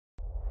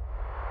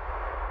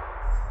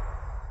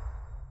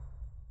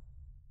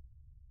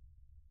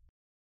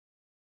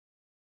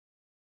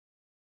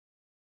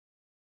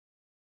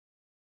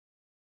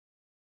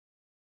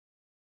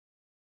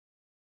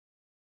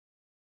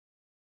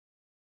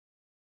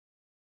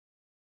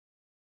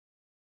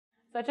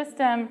So I'm just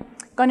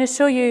going to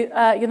show you,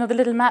 the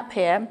little map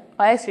here.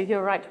 Oh, actually,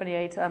 you're right,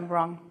 28, I'm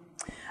wrong.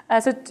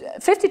 So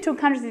 52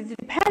 countries, it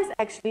depends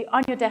actually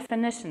on your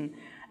definition.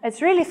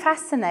 It's really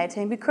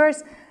fascinating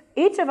because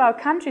each of our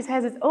countries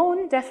has its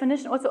own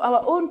definition, also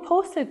our own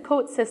postal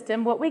code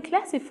system, what we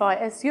classify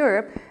as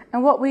Europe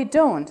and what we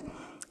don't.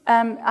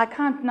 I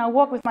can't now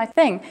walk with my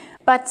thing,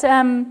 but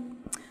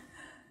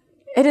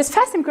it is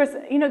fascinating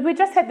because, we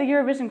just had the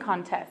Eurovision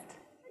contest.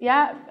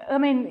 Yeah, I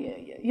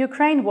mean,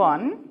 Ukraine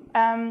won.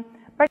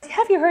 But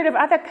have you heard of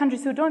other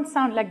countries who don't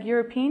sound like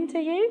European to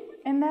you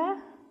in there?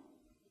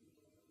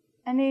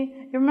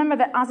 You remember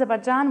that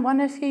Azerbaijan won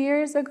a few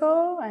years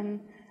ago and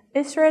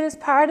Israel is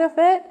part of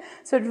it?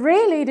 So it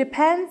really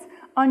depends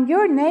on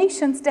your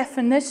nation's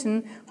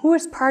definition who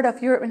is part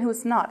of Europe and who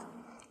is not.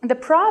 And the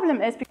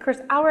problem is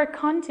because our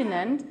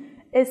continent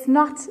is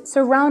not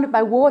surrounded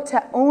by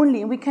water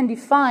only, and we can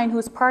define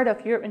who's part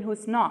of Europe and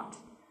who's not.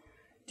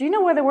 Do you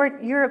know where the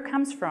word Europe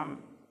comes from?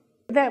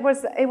 It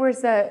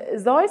was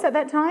Zeus at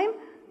that time,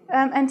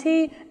 and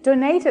he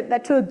donated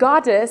that to a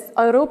goddess,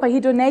 Europa.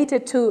 He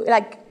donated to,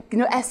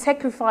 as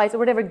sacrifice or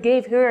whatever,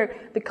 gave her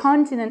the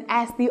continent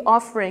as the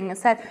offering and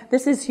said,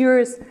 this is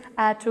yours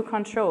to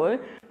control.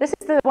 This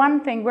is the one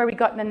thing where we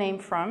got the name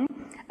from.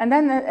 And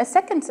then a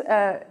second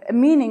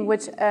meaning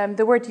which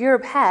the word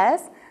Europe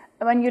has,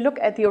 when you look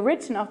at the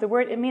origin of the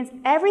word, it means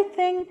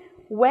everything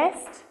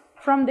west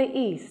from the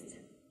east.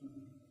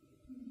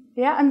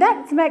 Yeah, and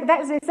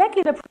that is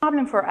exactly the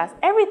problem for us.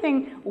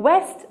 Everything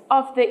west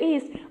of the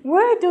east,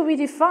 where do we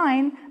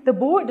define the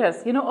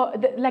borders?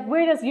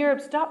 Where does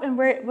Europe stop and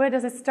where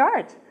does it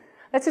start?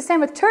 That's the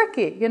same with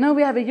Turkey.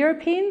 We have a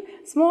European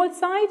small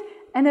side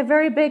and a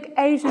very big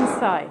Asian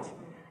side.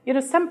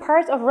 Some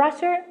parts of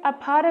Russia are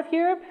part of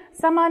Europe,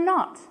 some are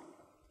not.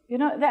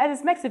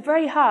 That makes it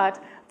very hard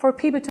for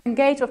people to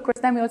engage. Of course,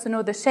 then we also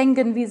know the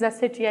Schengen visa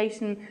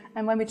situation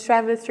and when we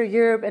travel through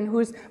Europe and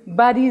who's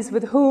buddies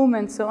with whom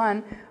and so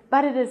on.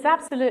 But it is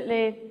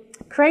absolutely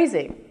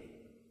crazy.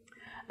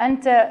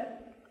 And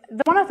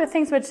one of the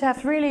things which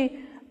have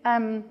really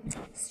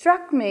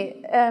struck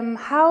me,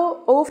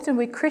 how often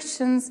we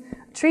Christians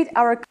treat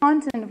our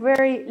continent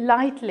very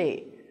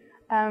lightly.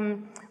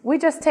 We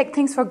just take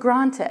things for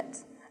granted.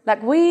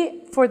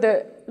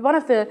 One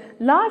of the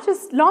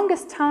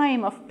longest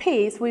time of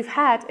peace we've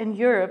had in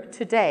Europe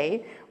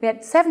today, we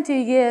had 70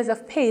 years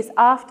of peace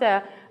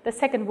after the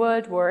Second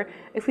World War.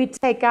 If we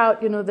take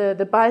out,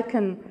 the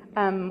Balkan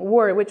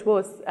War, which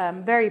was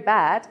very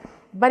bad,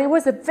 but it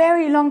was a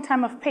very long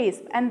time of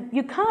peace. And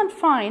you can't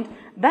find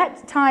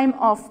that time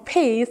of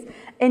peace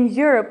in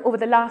Europe over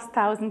the last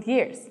 1,000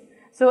 years.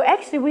 So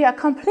actually we are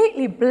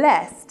completely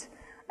blessed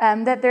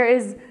that there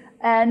is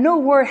no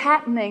war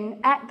happening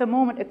at the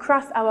moment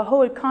across our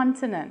whole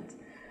continent.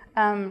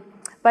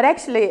 But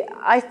actually,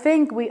 I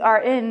think we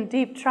are in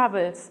deep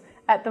troubles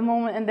at the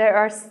moment, and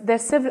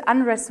there's civil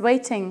unrest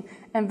waiting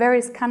in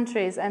various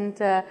countries, and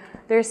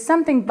there's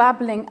something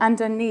bubbling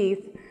underneath,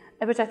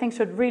 which I think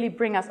should really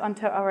bring us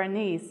onto our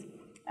knees.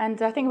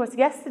 And I think it was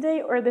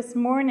yesterday or this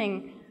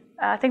morning,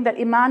 I think that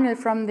Emmanuel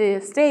from the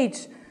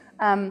stage,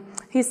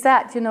 he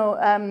said,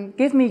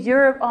 give me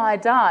Europe or I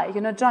die.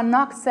 John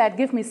Knox said,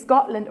 give me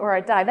Scotland or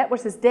I die. That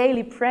was his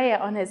daily prayer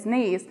on his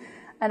knees.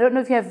 I don't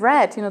know if you have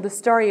read, the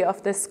story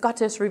of the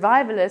Scottish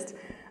revivalist.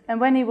 And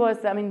when he was,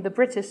 the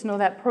British know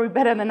that probably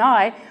better than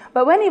I,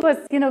 but when he was,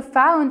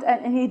 found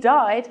and he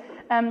died,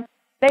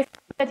 they found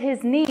that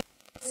his knees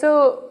were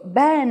so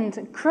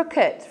bent,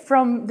 crooked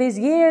from these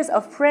years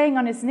of praying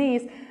on his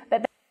knees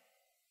that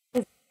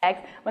his legs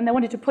when they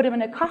wanted to put him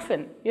in a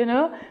coffin,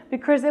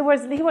 because he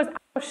was out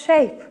of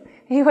shape.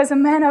 He was a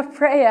man of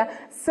prayer,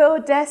 so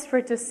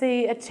desperate to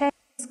see a change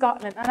in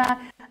Scotland.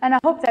 And I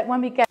hope that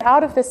when we get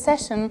out of this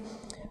session,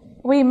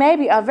 we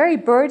maybe are very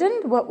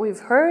burdened what we've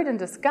heard and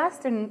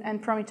discussed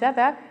and from each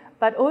other,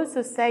 but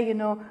also say,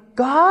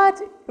 God,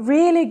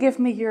 really give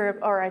me Europe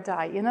or I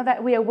die.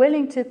 That we are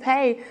willing to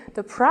pay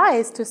the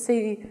price to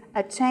see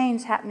a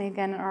change happening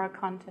again on our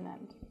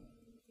continent.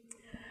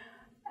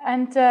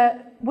 And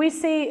we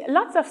see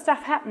lots of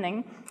stuff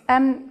happening.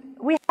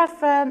 We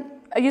have,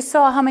 you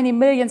saw how many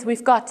millions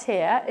we've got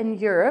here in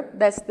Europe.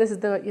 This is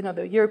the,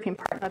 the European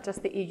part, not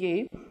just the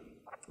EU.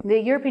 The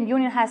European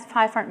Union has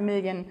 500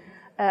 million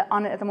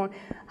on it at the moment.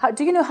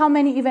 Do you know how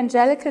many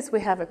evangelicals we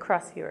have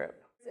across Europe?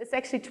 It's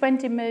actually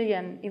 20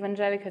 million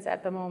evangelicals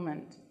at the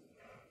moment.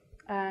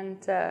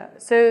 And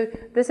so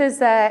this is,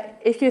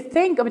 if you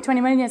think, 20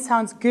 million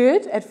sounds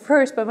good at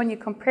first, but when you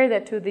compare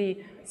that to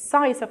the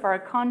size of our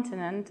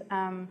continent,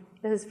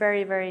 this is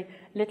very, very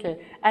little.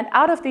 And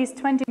out of these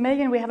 20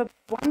 million, we have about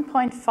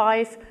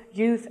 1.5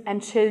 youth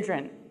and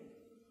children,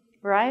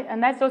 right?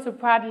 And that's also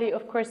partly,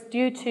 of course,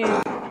 due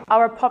to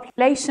our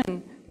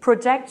population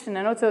projection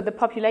and also the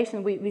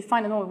population we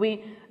find in all.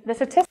 The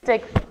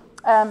statistic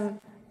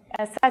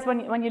says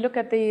when you look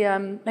at the,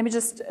 let me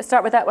just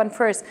start with that one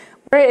first.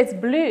 Where it's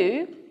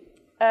blue,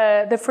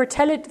 the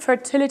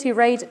fertility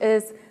rate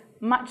is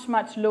much,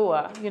 much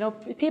lower.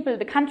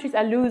 The countries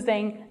are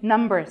losing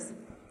numbers.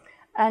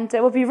 And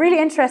it will be really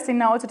interesting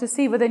now also to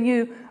see with the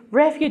new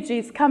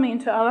refugees coming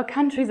into our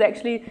countries,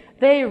 actually,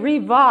 they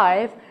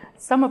revive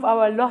some of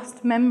our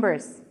lost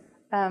members,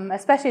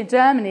 especially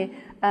Germany.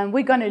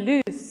 We're going to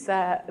lose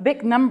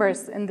big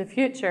numbers in the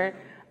future.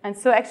 And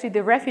so actually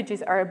the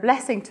refugees are a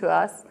blessing to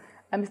us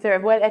if they're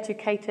well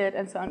educated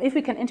and so on. If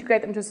we can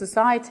integrate them into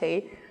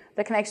society,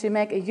 they can actually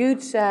make a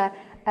huge,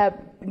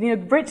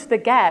 bridge the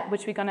gap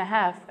which we're going to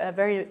have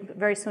very,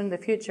 very soon in the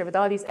future with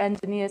all these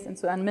engineers and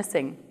so on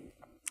missing.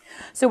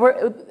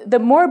 So the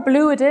more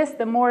blue it is,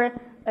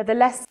 the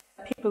less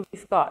people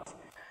we've got.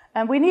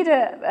 And we need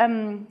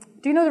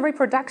do you know the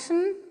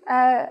reproduction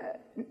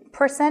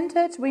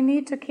percentage we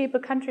need to keep a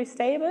country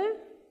stable?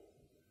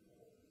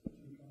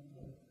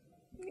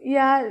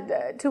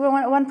 Yeah, to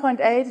 1.8,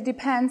 it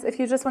depends. If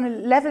you just want to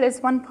level, it's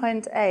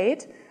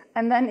 1.8.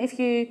 And then if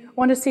you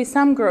want to see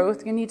some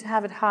growth, you need to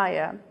have it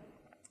higher.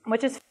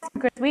 Which is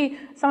because we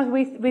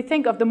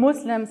think of the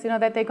Muslims,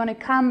 that they're going to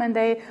come and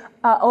they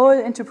are all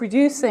into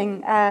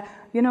producing,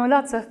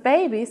 lots of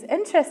babies.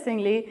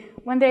 Interestingly,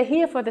 when they're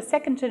here for the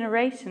second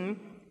generation,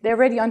 they're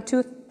already on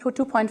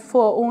 2.4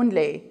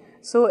 only.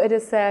 So it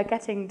is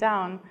getting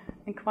down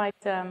and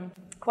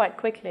quite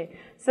quickly.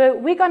 So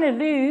we're going to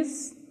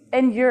lose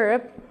in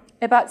Europe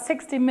about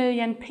 60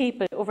 million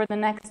people over the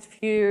next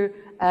few,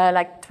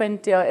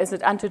 20, or is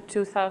it until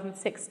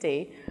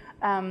 2060?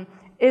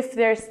 If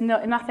there's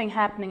nothing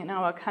happening in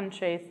our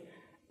countries,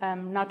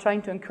 now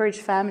trying to encourage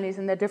families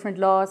and the different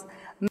laws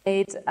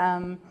made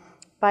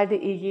by the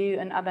EU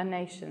and other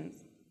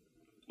nations.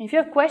 If you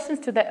have questions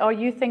to that, or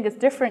you think it's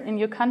different in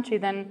your country,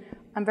 then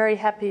I'm very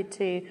happy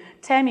to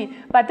tell me.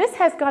 But this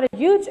has got a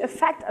huge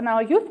effect on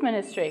our youth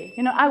ministry.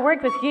 I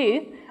work with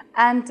youth,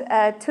 and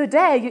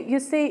today, you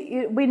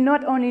see, we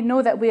not only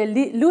know that we are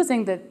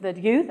losing the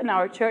youth in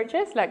our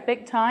churches, like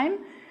big time,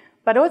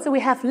 but also we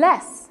have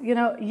less,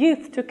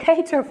 youth to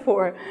cater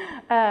for.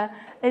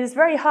 It is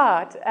very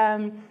hard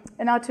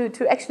now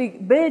to actually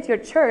build your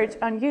church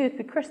on youth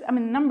because,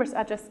 numbers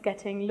are just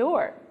getting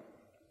lower.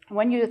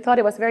 When you thought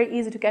it was very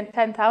easy to get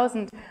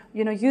 10,000,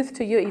 youth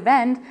to your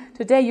event,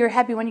 today you're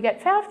happy when you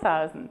get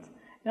 12,000.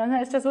 And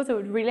it's just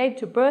also related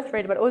to birth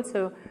rate, but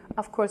also,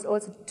 of course,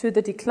 also to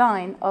the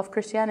decline of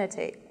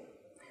Christianity.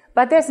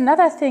 But there's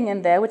another thing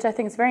in there which I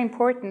think is very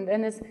important,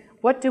 and is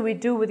what do we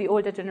do with the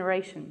older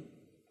generation?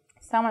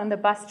 Someone on the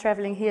bus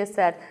traveling here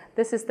said,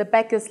 this is the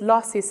biggest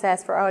loss, he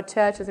says, for our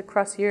churches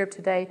across Europe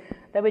today,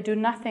 that we do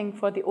nothing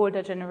for the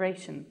older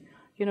generation.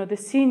 The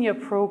senior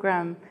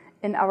program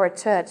in our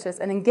churches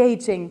and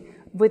engaging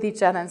with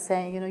each other and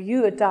saying,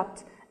 you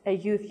adopt a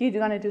youth, you're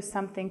going to do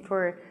something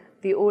for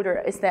the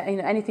older. Is there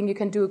anything you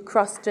can do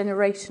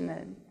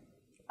cross-generational?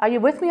 Are you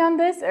with me on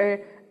this,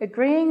 or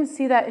agreeing?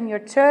 See that in your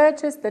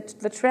churches,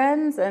 the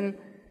trends? And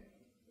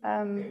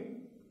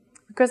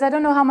because I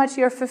don't know how much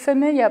you're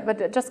familiar, but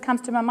it just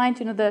comes to my mind,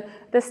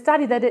 the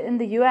study that in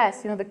the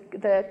US,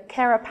 the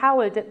Kara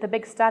Powell did the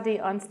big study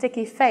on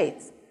sticky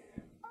faith.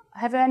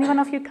 Have anyone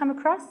of you come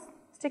across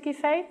sticky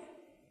faith?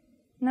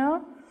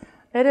 No?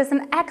 It is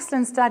an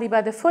excellent study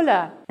by the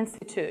Fuller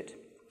Institute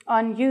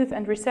on youth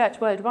and research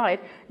worldwide.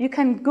 You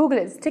can Google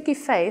it, Sticky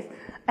Faith,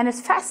 and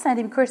it's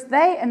fascinating because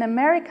they in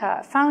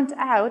America found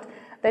out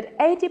that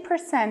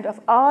 80% of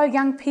all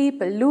young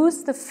people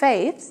lose the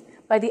faith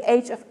by the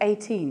age of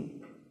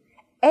 18.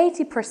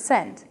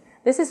 80%.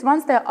 This is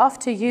once they're off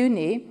to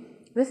uni,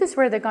 this is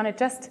where they're going to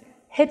just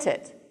hit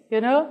it,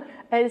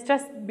 It's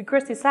just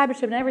because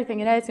discipleship and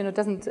everything else,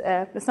 doesn't,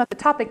 it's not the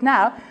topic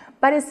now,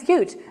 but it's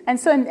huge. And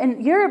so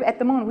in Europe at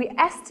the moment, we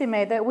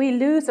estimate that we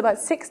lose about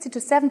 60 to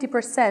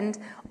 70%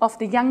 of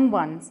the young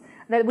ones,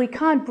 that we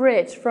can't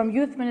bridge from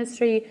youth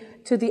ministry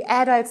to the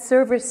adult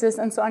services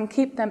and so on,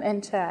 keep them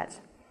in church.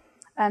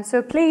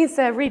 So please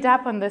read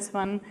up on this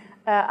one.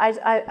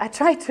 I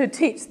try to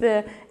teach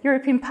the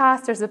European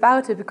pastors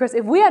about it, because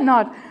if we are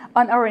not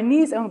on our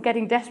knees and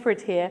getting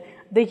desperate here,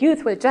 the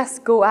youth will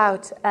just go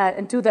out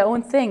and do their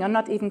own thing and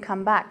not even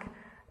come back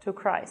to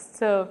Christ.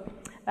 So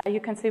you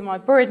can see my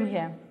burden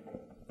here.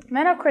 And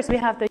then, of course, we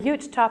have the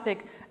huge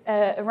topic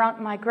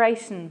around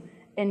migration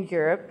in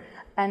Europe.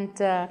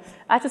 And I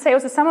have to say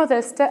also some of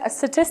the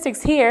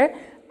statistics here,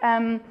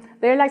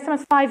 they're like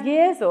sometimes 5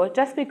 years old,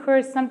 just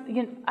because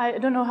I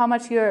don't know how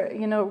much you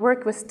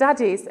work with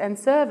studies and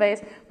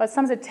surveys, but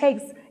sometimes it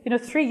takes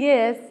 3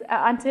 years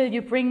until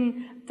you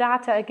bring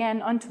data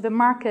again onto the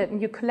market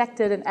and you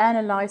collect it and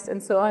analyze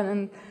and so on.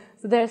 And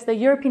so there's the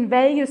European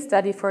Value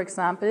Study, for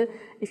example.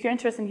 If you're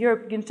interested in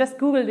Europe, you can just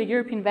Google the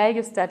European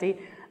Value Study,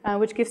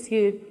 which gives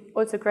you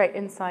also great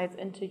insights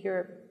into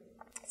Europe.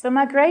 So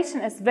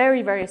migration is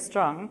very, very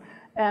strong.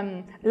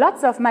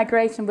 Lots of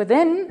migration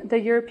within the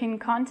European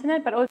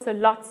continent, but also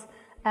lots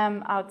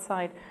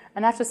outside.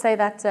 And I have to say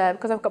that,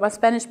 because I've got my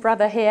Spanish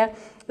brother here,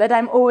 that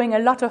I'm owing a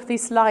lot of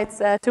these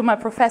slides to my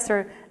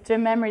professor,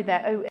 Jim Memory,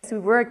 there, as we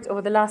worked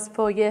over the last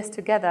 4 years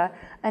together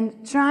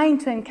and trying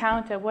to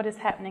encounter what is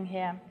happening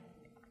here.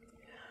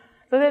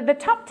 So the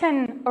top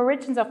 10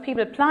 origins of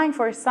people applying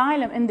for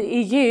asylum in the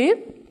EU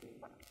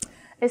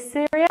is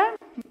Syria,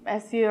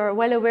 as you're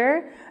well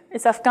aware,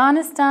 it's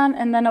Afghanistan,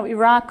 and then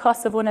Iraq,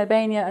 Kosovo, and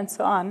Albania, and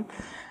so on.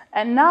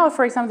 And now,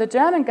 for example, the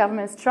German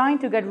government is trying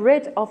to get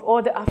rid of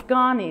all the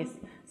Afghanis.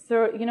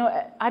 So, you know,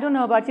 I don't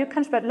know about your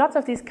country, but lots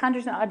of these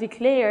countries are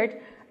declared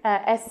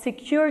as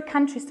secure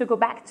countries to go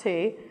back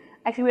to.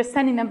 Actually, we're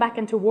sending them back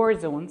into war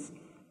zones.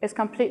 It's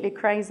completely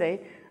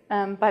crazy.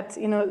 But,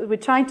 you know, we're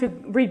trying to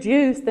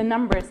reduce the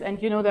numbers.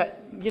 And you know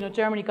that, you know,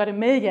 Germany got 1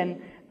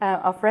 million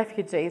of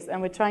refugees,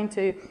 and we're trying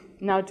to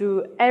now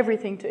do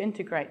everything to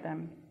integrate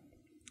them.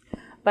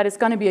 But it's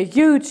going to be a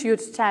huge,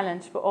 huge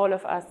challenge for all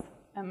of us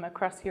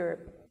across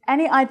Europe.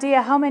 Any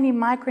idea how many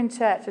migrant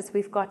churches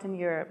we've got in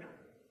Europe?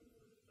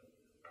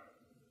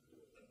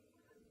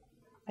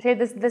 I tell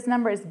you, this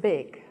number is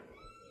big.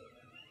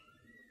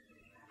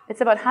 It's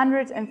about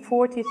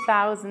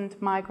 140,000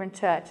 migrant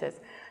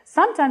churches.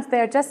 Sometimes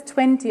they're just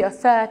 20 or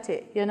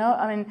 30, you know.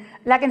 I mean,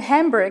 like in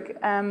Hamburg,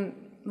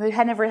 we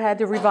had never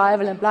had a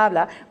revival and blah,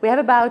 blah. We have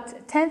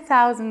about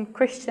 10,000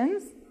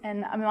 Christians,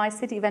 in my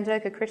city,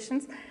 evangelical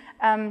Christians.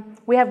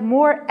 We have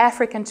more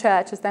African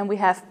churches than we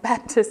have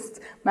Baptists,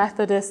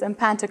 Methodists, and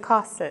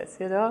Pentecostals,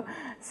 you know.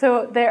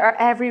 So they are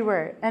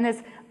everywhere. And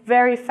it's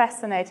very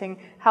fascinating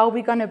how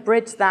we're going to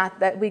bridge that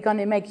we're going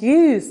to make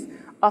use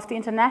of the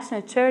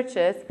international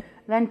churches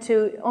then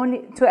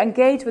to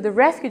engage with the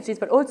refugees,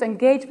 but also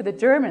engage with the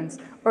Germans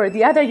or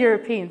the other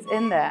Europeans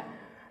in there.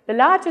 The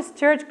largest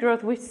church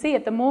growth we see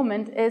at the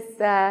moment is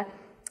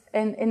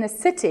in a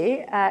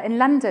city, in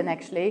London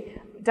actually,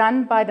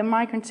 done by the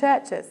migrant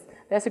churches.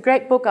 There's a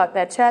great book out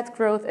there, Church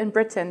Growth in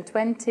Britain,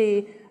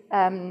 looking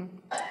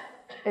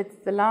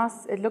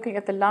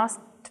at the last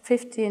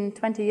 15,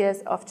 20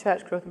 years of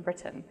church growth in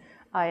Britain.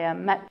 I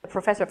met a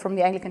professor from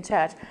the Anglican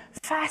Church.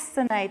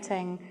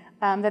 Fascinating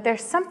that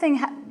there's something,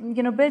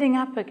 you know, building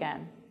up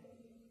again.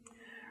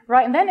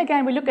 Right, and then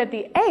again, we look at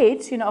the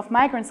age, you know, of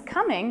migrants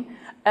coming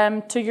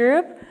to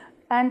Europe,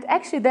 and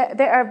actually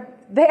they are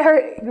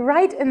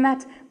right in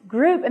that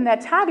group, in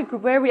that target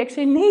group where we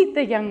actually need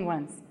the young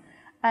ones.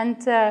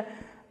 And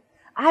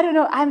I don't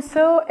know, I'm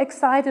so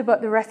excited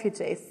about the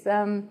refugees.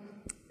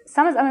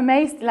 Sometimes I'm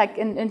amazed, like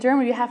in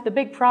Germany, you have the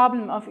big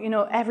problem of, you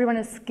know, everyone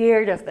is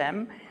scared of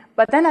them.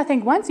 But then I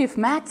think once you've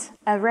met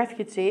a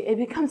refugee, it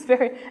becomes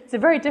it's a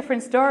very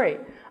different story.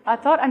 I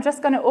thought I'm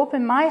just going to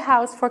open my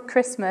house for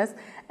Christmas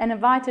and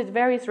invited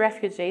various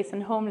refugees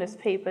and homeless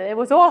people. It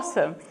was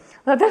awesome.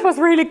 Well, that was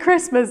really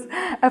Christmas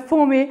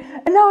for me.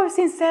 And now I've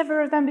seen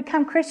several of them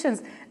become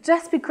Christians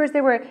just because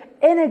they were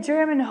in a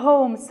German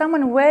home.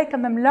 Someone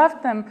welcomed them,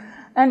 loved them.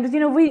 And, you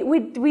know,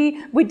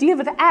 we deal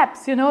with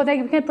apps, you know, they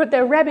can put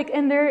their Arabic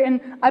in there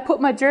and I put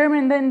my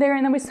German in there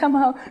and then we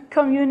somehow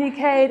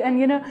communicate. And,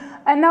 you know,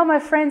 and now my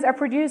friends are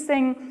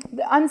producing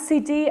on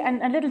CD and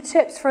little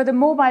chips for the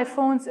mobile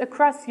phones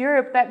across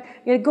Europe that,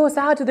 you know, goes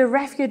out to the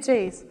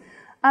refugees.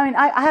 I mean,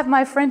 I have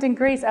my friend in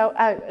Greece.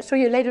 I'll show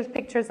you later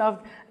pictures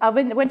of, I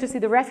went to see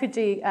the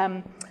refugee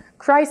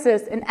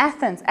crisis in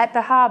Athens at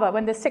the harbor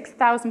when the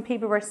 6,000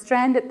 people were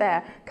stranded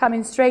there,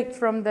 coming straight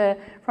from the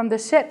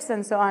ships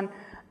and so on.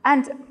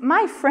 And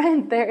my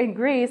friend there in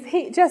Greece,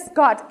 he just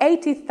got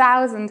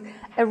 80,000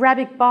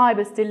 Arabic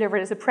Bibles delivered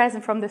as a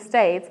present from the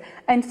States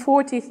and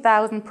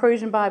 40,000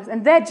 Persian Bibles.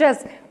 And they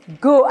just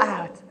go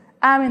out.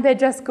 I mean, they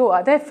just go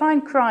out. They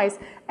find Christ.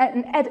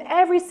 And at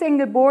every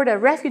single border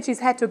refugees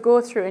had to go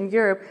through in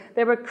Europe,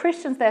 there were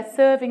Christians there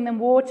serving them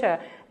water,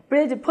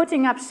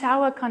 putting up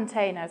shower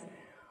containers.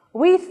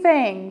 We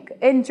think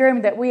in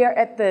Germany that we are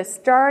at the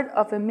start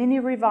of a mini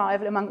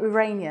revival among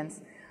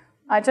Iranians.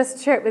 I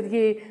just shared with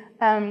you,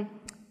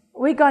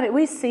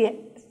 we see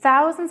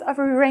thousands of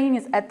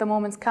Iranians at the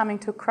moment coming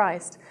to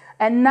Christ.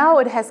 And now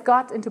it has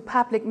got into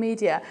public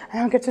media.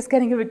 And I'm just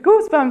getting a bit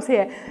goosebumps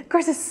here. Of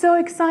course, it's so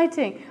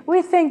exciting.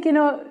 We think, you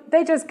know,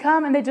 they just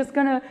come and they're just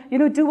going to, you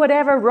know, do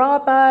whatever,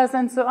 rob us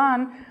and so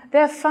on.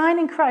 They're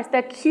finding Christ.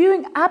 They're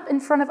queuing up in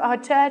front of our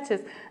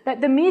churches.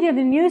 That the media,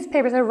 the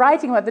newspapers are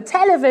writing about. The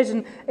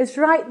television is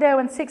right there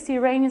when 60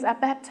 Iranians are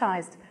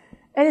baptized.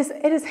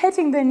 It is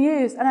hitting the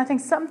news, and I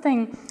think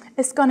something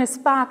is going to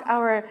spark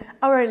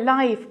our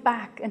life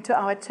back into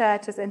our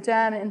churches in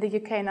Germany, in the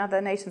UK, and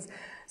other nations.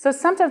 So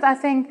sometimes I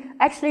think,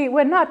 actually,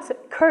 we're not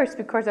cursed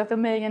because of the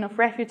 1 million of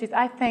refugees.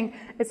 I think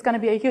it's going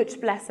to be a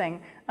huge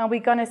blessing, and we're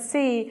going to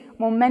see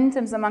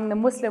momentums among the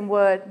Muslim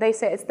world. They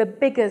say it's the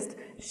biggest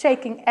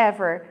shaking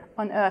ever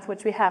on earth,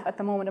 which we have at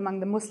the moment among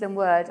the Muslim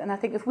world. And I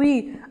think if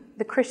we,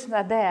 the Christians,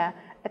 are there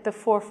at the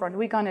forefront,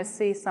 we're going to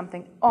see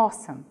something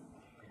awesome.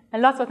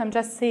 And lots of them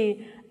just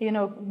see, you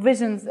know,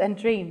 visions and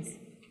dreams.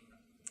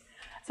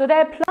 So they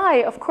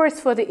apply, of course,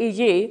 for the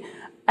EU,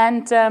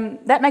 and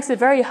that makes it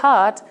very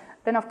hard.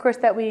 Then, of course,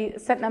 that we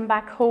send them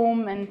back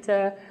home and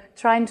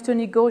trying to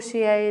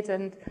negotiate,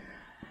 and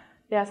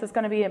yeah, so it's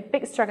going to be a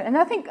big struggle. And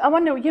I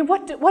wonder, you know,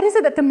 what is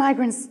it that the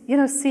migrants, you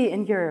know, see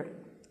in Europe?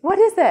 What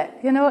is it?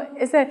 You know,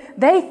 is it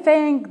they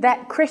think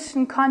that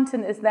Christian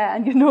content is there,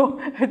 and you know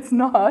it's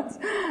not.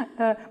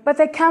 But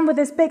they come with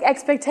this big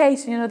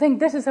expectation. You know,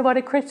 think this is what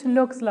a Christian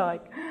looks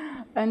like,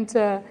 and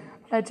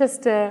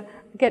just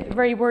get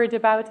very worried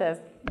about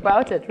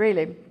it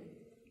really.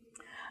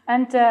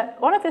 And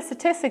one of the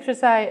statistics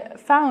which I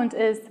found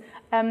is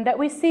that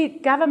we see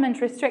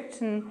government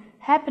restriction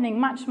happening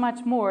much,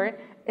 much more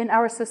in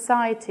our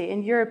society,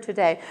 in Europe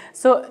today.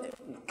 So it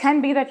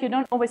can be that you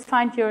don't always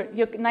find your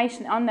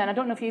nation on there. I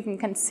don't know if you even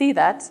can see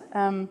that.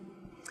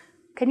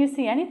 Can you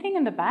see anything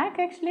in the back,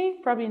 actually?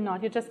 Probably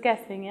not. You're just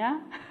guessing, yeah?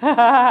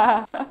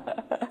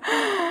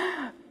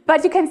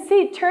 But you can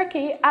see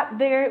Turkey up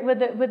there with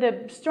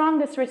the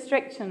strongest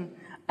restriction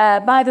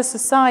by the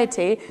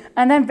society,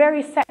 and then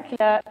very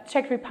secular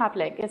Czech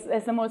Republic is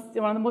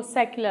one of the most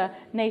secular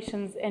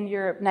nations in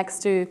Europe,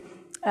 next to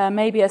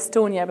maybe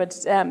Estonia,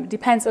 but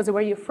depends also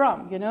where you're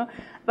from, you know.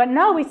 But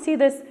now we see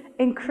this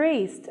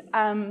increased,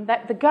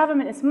 that the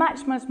government is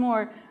much, much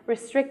more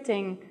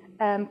restricting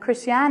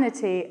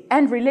Christianity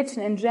and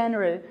religion in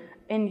general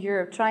in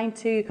Europe, trying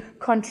to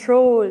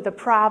control the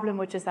problem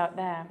which is out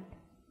there.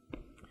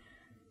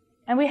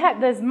 And we had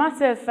this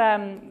massive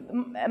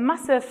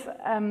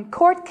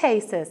court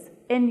cases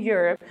in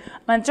Europe.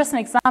 And just an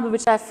example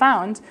which I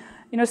found,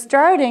 you know,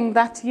 starting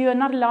that you are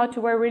not allowed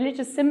to wear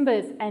religious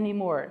symbols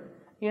anymore.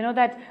 You know,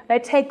 that they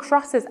take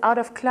crosses out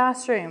of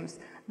classrooms,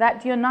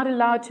 that you're not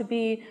allowed to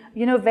be,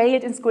 you know,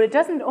 veiled in school. It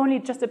doesn't only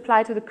just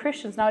apply to the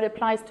Christians, now it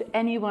applies to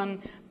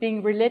anyone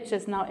being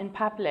religious now in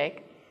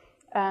public.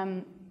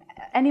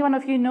 Any one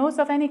of you knows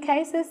of any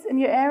cases in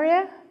your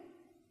area?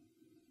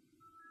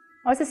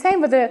 Oh, it's the same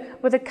with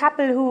a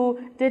couple who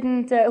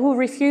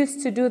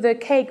refused to do the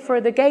cake for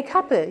the gay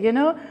couple, you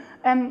know.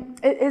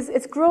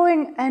 It's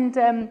growing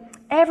and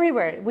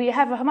everywhere. We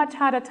have a much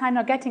harder time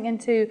now getting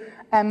into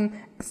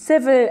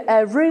civil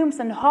rooms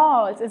and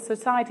halls in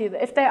society.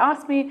 If they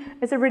ask me,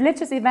 is a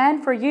religious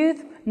event for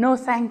youth? No,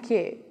 thank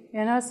you.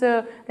 You know,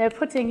 so they're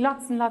putting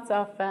lots and lots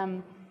of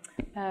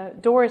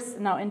doors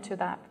now into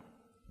that.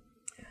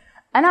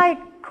 And I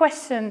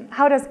question,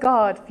 how does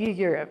God view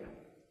Europe?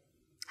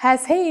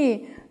 Has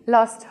He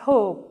lost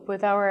hope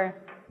with our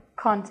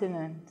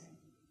continent?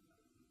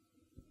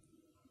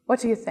 What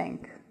do you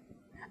think?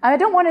 I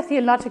don't want a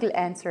theological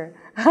answer,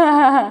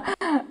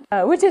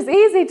 which is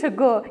easy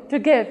to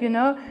give, you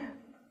know.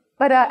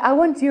 But I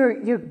want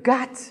your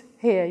gut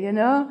here, you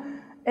know.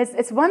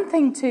 It's one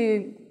thing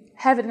to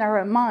have it in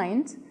our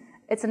mind.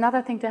 It's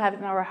another thing to have it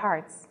in our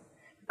hearts.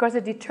 Because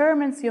it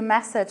determines your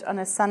message on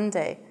a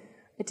Sunday.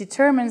 It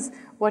determines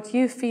what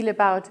you feel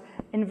about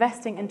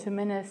investing into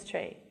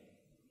ministry.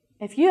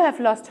 If you have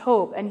lost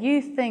hope and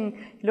you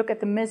look at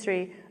the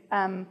misery,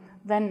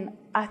 then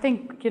I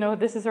think, you know,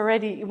 this is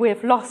already,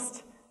 we've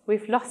lost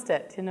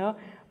it, you know.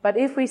 But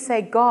if we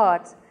say,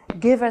 God,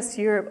 give us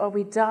Europe or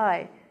we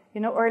die, you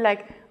know, or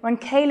like when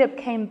Caleb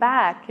came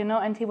back, you know,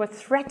 and he was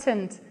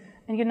threatened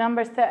in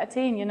Numbers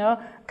 13, you know,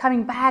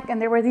 coming back, and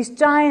there were these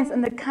giants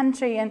in the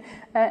country, and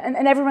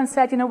everyone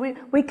said, you know,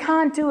 we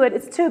can't do it,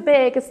 it's too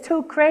big, it's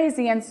too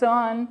crazy, and so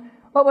on.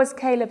 What was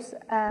Caleb's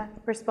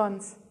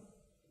response?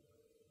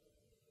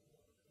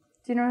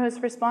 Do you know his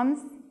response?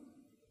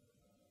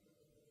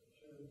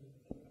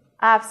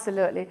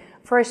 Absolutely.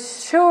 For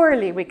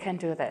surely we can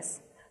do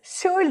this.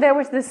 Surely there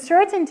was this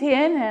certainty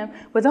in him,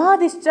 with all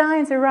these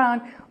giants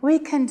around, we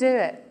can do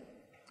it.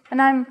 And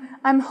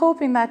I'm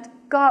hoping that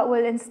God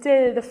will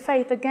instill the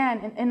faith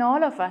again in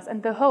all of us,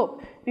 and the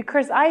hope.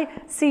 Because I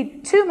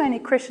see too many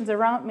Christians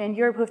around me in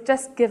Europe who've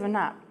just given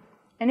up.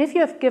 And if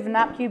you have given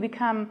up, you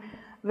become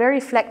very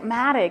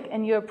phlegmatic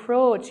in your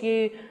approach.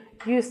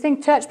 You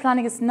think church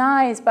planting is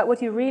nice, but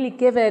what you really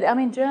give it, I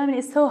mean, Germany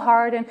is so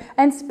hard,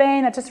 and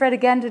Spain, I just read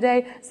again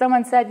today,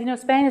 someone said, you know,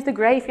 Spain is the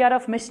graveyard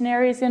of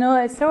missionaries, you know,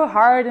 it's so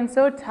hard and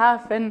so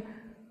tough, and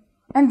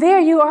there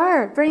you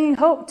are, bringing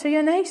hope to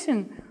your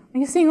nation.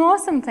 And you're seeing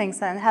awesome things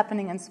then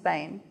happening in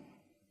Spain,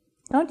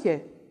 don't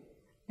you?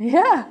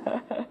 Yeah.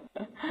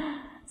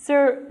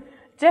 So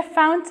Jeff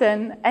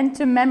Fountain and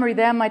Jim Memory,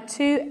 they're my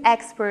two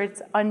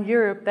experts on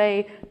Europe.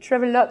 They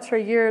travel a lot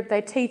through Europe,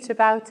 they teach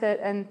about it,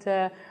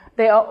 and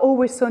they are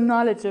always so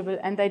knowledgeable,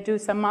 and they do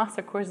some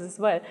master courses as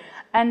well.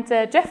 And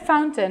Jeff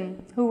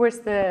Fountain, who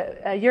was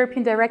the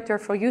European Director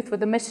for Youth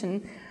with a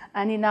Mission,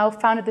 and he now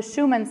founded the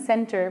Schumann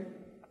Center,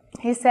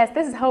 he says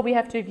this is how we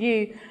have to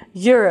view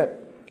Europe.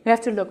 We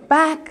have to look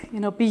back, you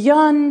know,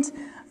 beyond,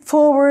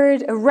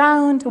 forward,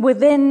 around,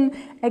 within,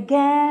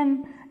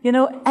 again, you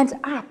know, and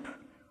up.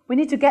 We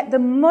need to get the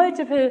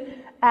multiple,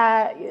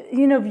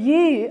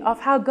 view of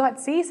how God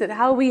sees it,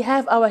 how we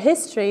have our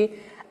history,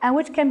 and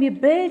which can be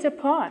built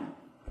upon.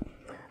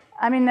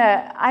 I mean,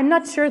 I'm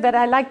not sure that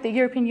I like the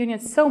European Union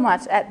so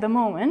much at the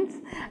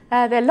moment.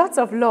 There are lots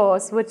of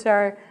laws which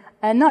are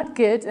not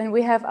good, and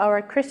we have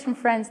our Christian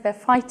friends, they're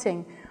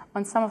fighting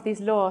on some of these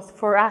laws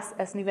for us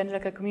as an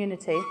evangelical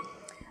community.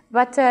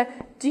 But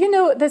do you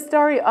know the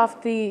story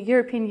of the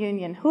European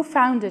Union? Who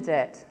founded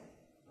it?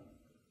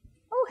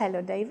 Oh,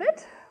 hello,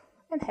 David.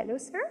 And hello,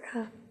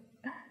 sir.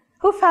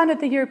 Who founded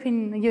the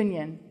European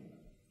Union?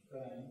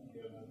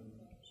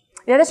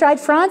 Yeah, that's right,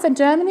 France and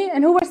Germany.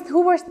 And who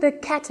was the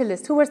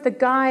catalyst? Who was the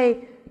guy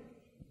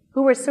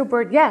who was so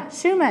bored? Yeah,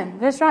 Schumann.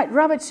 That's right,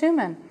 Robert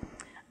Schumann.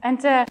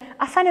 And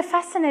I find it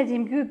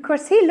fascinating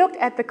because he looked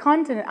at the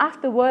continent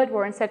after the World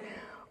War and said,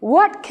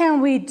 what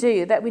can we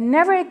do that we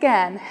never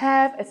again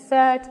have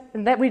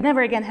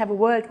a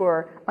world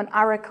war on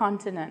our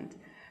continent?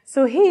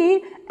 So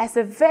he, as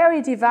a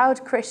very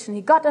devout Christian,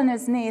 he got on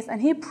his knees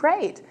and he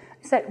prayed.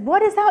 He said,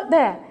 what is out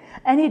there?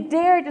 And he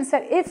dared and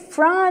said, if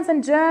France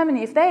and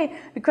Germany,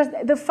 because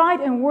the fight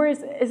in wars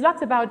is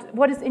lots about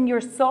what is in your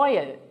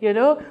soil,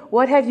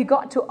 what have you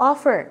got to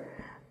offer?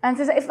 And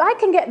he said, if I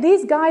can get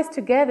these guys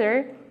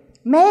together,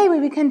 maybe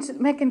we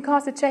can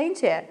cause a change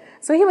here.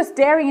 So he was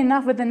daring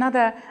enough with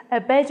another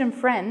Belgian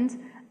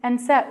friend and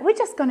said, we're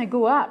just going to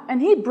go up.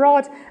 And he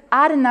brought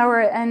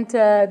Adenauer and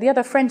the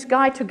other French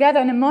guy together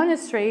in a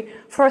monastery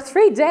for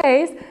 3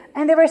 days,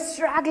 and they were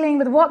struggling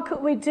with what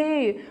could we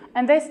do.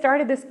 And they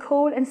started this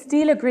coal and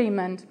steel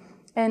agreement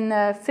in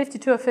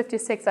 52 or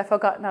 56, I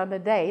forgot now the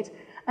date.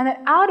 And then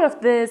out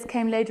of this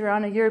came later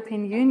on a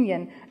European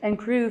Union and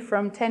grew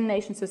from 10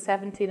 nations to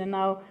 17 and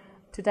now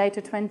today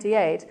to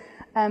 28.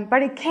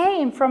 But it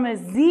came from a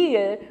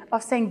zeal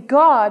of saying,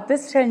 God,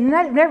 this shall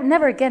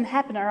never again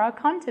happen on our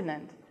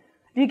continent.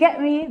 Do you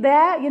get me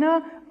there?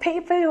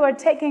 People who are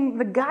taking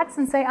the guts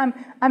and say,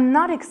 I'm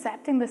not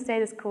accepting the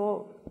status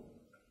quo.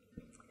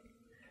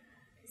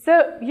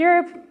 So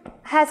Europe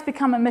has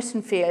become a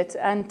mission field,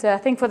 and I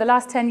think for the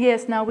last 10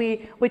 years now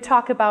we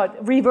talk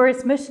about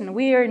reverse mission.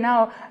 We are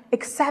now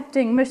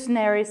accepting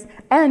missionaries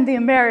and the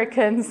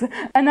Americans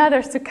and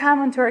others to come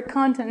onto our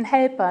continent and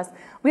help us.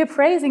 We are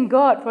praising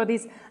God for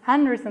these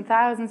hundreds and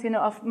thousands,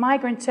 of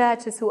migrant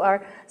churches who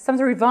are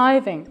sometimes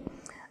reviving.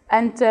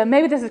 And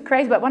maybe this is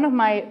crazy, but one of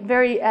my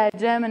very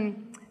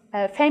German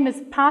famous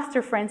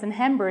pastor friends in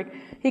Hamburg,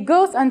 he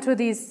goes onto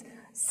these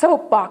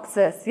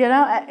soapboxes,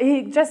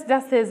 he just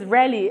does his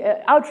rally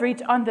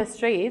outreach on the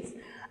streets,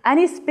 and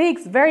he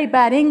speaks very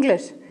bad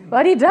English.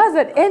 But he does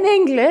it in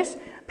English,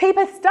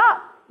 people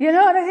stop, and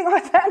I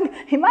think, well,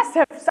 he must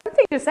have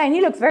something to say, and he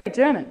looks very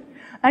German.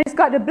 And he's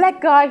got a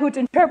black guy who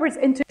interprets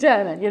into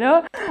German,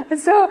 And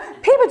so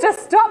people just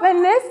stop and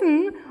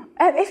listen.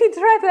 And if he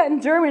tried that in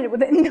German,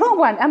 no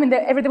one,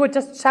 they would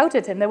just shout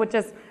at him. They would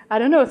just,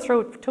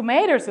 throw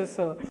tomatoes or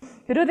so.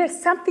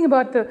 There's something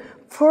about the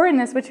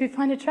foreignness which we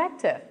find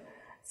attractive.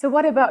 So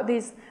what about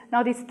these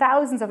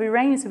thousands of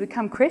Iranians who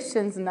become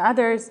Christians and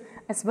others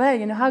as well?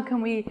 How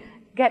can we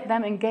get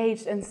them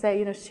engaged and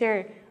say,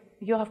 share,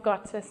 you have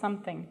got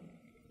something.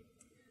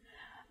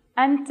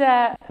 And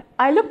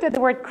I looked at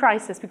the word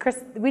crisis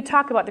because we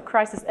talk about the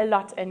crisis a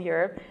lot in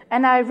Europe.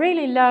 And I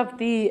really love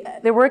the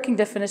working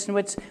definition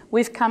which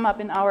we've come up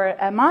in our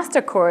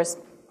master course.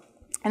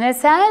 And it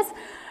says,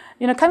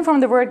 coming from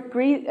the word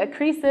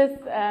crisis,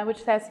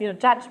 which says,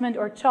 judgment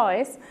or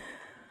choice,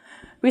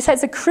 we say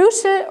it's a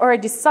crucial or a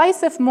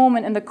decisive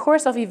moment in the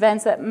course of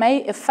events that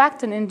may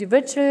affect an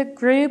individual,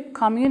 group,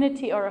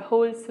 community, or a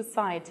whole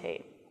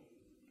society.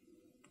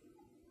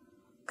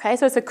 Okay,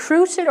 so it's a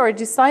crucial or a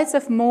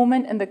decisive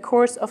moment in the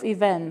course of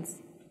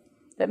events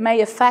that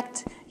may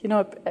affect,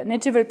 an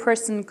individual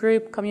person,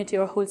 group, community,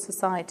 or whole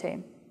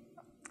society.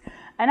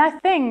 And I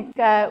think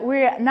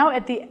we're now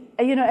at the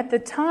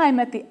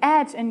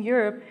edge in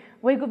Europe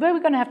where we're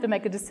going to have to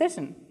make a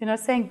decision.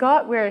 Saying,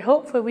 God, we're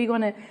hopeful. We're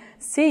going to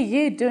see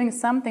you doing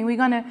something. We're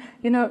going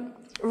to,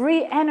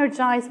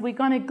 re-energize. We're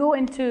going to go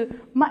into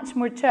much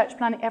more church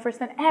planting efforts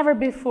than ever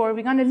before.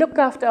 We're going to look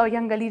after our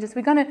younger leaders.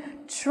 We're going to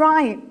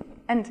try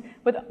and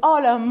with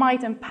all our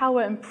might and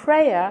power and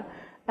prayer,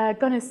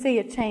 going to see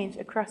a change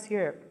across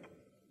Europe.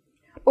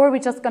 Or we're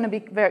just going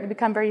to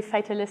become very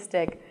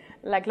fatalistic,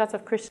 like lots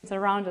of Christians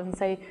around us, and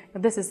say,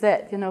 this is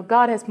it.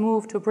 God has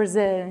moved to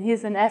Brazil, and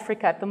he's in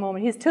Africa at the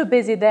moment. He's too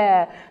busy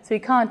there, so he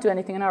can't do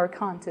anything on our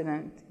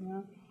continent.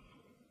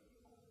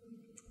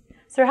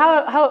 So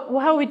how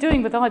are we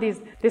doing with all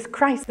these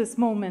crisis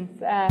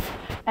moments? I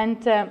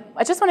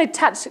just want to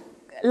touch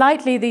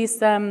lightly these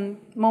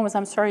moments.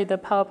 I'm sorry, the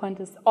PowerPoint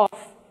is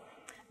off.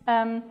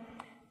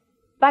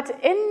 But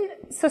in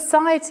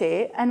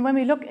society, and when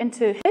we look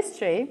into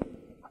history,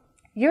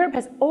 Europe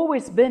has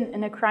always been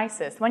in a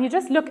crisis. When you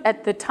just look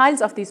at the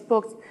titles of these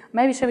books,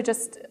 maybe shall we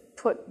just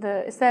put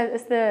is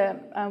the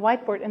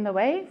whiteboard in the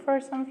way for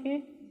some of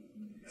you?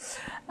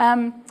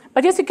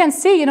 But as you can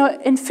see, in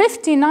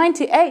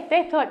 1598,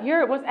 they thought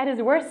Europe was at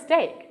its worst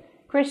state.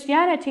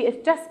 Christianity is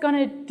just going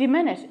to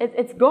diminish.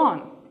 It's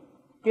gone.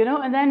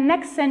 And then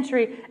next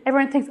century,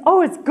 everyone thinks,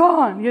 oh, it's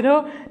gone,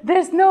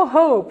 There's no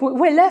hope.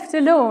 We're left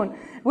alone.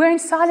 We're in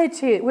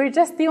solitude. We're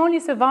just the only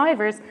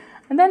survivors.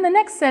 And then the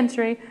next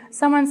century,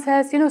 someone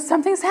says,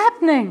 something's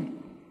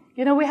happening.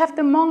 We have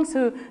the monks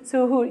who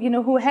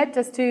helped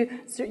us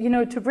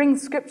to bring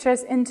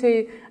scriptures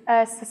into,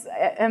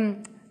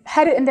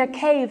 had it in their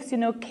caves,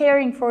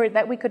 caring for it,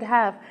 that we could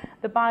have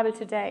the Bible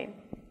today.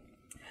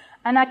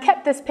 And I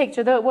kept this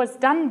picture, though it was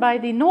done by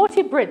the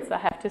naughty Brits, I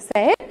have to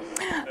say.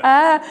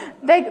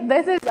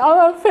 This is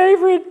our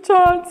favorite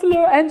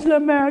Chancellor, Angela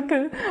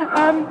Merkel.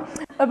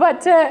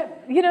 But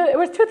it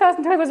was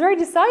 2012, it was very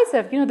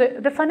decisive.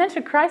 The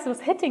financial crisis was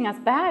hitting us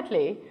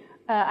badly.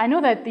 I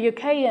know that the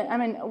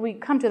UK, we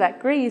come to that,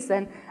 Greece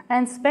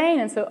and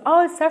Spain, and so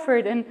all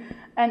suffered. And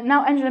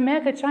now Angela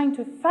Merkel trying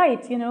to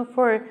fight,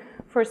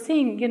 for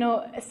seeing,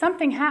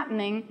 something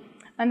happening.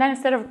 And then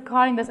instead of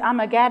calling this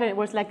Armageddon, it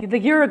was like the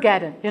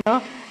Eurogeddon,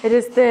 It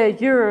is the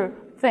Euro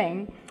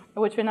thing.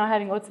 which we're now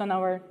having also on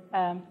our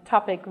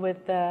topic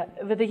with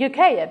the UK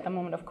at the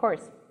moment, of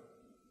course.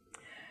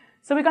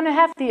 So we're going to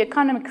have the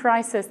economic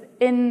crisis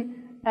in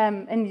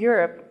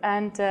Europe,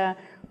 and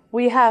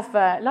we have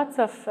lots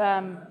of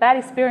bad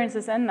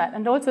experiences in that,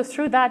 and also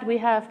through that we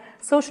have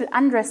social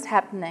unrest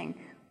happening.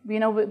 You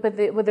know, with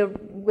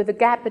the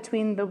gap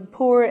between the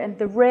poor and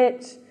the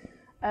rich,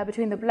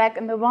 between the black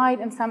and the white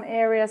in some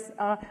areas,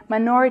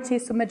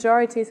 minorities to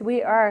majorities,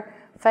 we are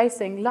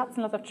facing lots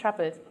and lots of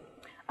troubles.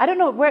 I don't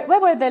know, where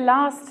were the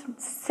last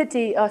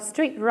city or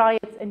street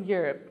riots in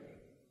Europe?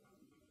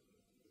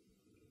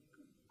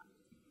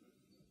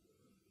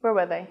 Where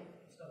were they?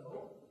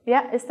 Istanbul.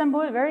 Yeah,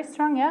 Istanbul, very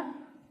strong, yeah.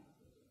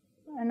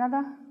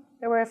 Another?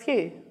 There were a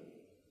few.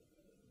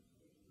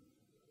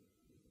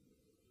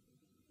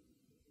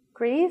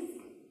 Greece,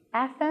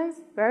 Athens,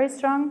 very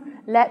strong,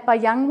 led by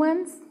young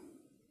ones.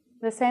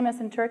 The same as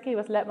in Turkey,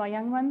 was led by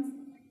young ones.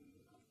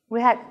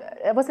 We had,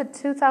 was it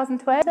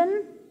 2012?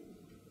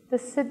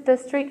 The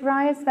street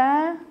riots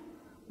there.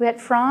 We had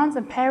France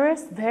and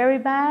Paris, very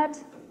bad.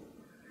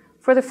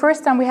 For the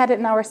first time we had it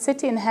in our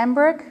city in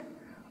Hamburg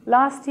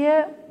last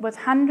year, with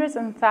hundreds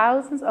and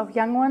thousands of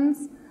young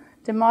ones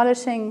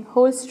demolishing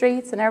whole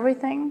streets and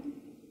everything.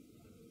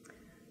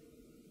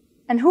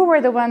 And who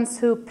were the ones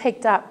who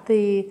picked up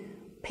the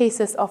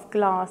pieces of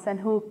glass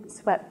and who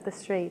swept the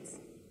streets?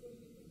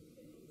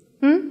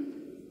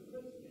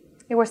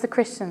 It was the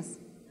Christians.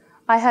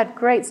 I had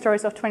great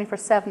stories of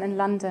 24/7 in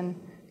London,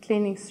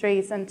 cleaning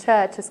streets and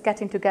churches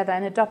getting together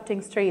and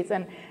adopting streets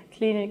and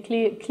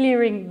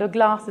clearing the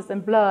glasses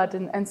and blood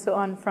and so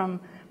on from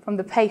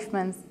the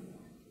pavements.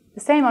 The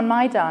same on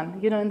Maidan,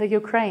 you know, in the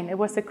Ukraine. It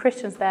was the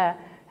Christians there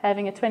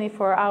having a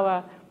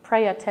 24-hour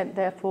prayer tent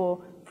there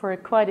for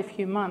quite a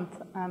few months,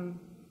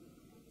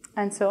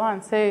 and so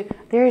on. So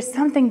there is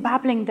something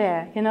bubbling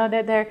there, you know,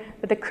 that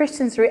the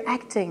Christians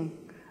reacting.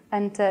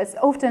 And it's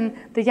often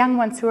the young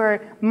ones who are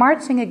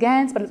marching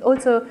against, but it's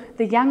also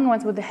the young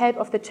ones with the help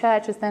of the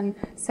churches then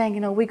saying, you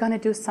know, we're going to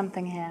do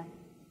something here.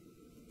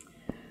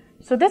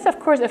 So this, of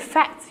course,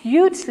 affects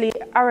hugely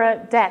our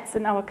debts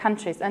in our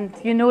countries. And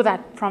you know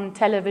that from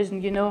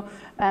television, you know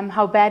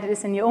how bad it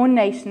is in your own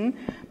nation.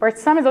 But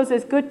sometimes also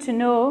it's good to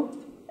know,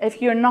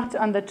 if you're not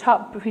on the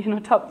top, you know,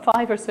 top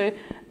 5 or so,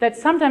 that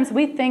sometimes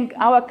we think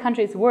our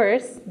country is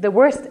worse, the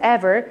worst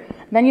ever.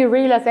 Then you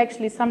realize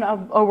actually some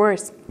are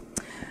worse.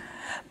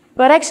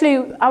 But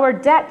actually, our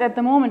debt at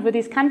the moment with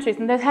these countries,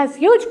 and that has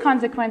huge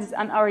consequences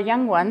on our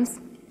young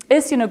ones,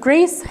 is, you know,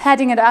 Greece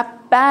heading it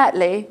up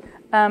badly.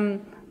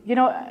 You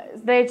know,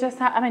 they just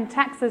have, I mean,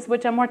 taxes,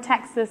 which are more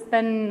taxes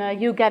than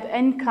you get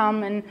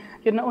income, and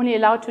you're not only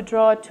allowed to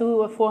draw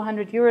 200 or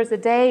 400 euros a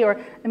day, or,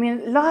 I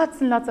mean, lots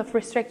and lots of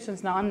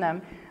restrictions now on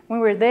them. When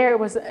we were there,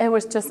 it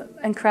was just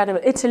incredible.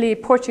 Italy,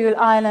 Portugal,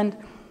 Ireland,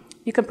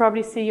 you can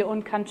probably see your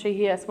own country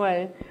here as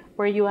well,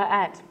 where you are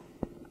at.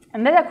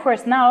 And that, of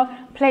course,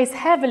 now plays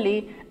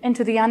heavily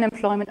into the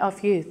unemployment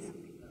of youth.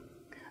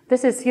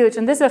 This is huge,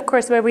 and this is, of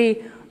course, where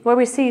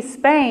we see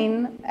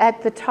Spain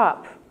at the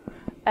top,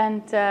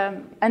 and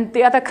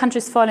the other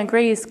countries following: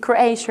 Greece,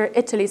 Croatia,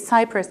 Italy,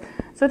 Cyprus.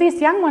 So these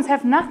young ones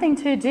have nothing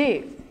to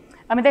do.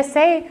 I mean, they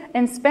say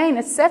in Spain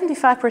it's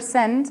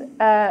 75%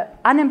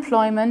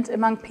 unemployment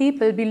among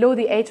people below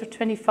the age of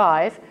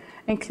 25,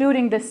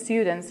 including the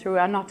students who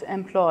are not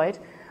employed.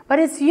 But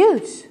it's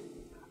huge.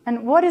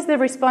 And what is the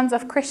response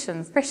of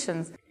Christians?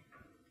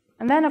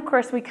 And then, of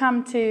course, we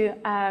come to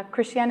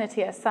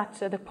Christianity as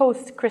such, the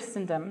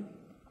post-Christendom.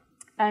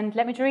 And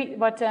let me read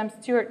what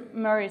Stuart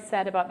Murray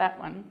said about that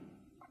one.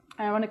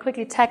 I want to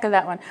quickly tackle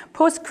that one.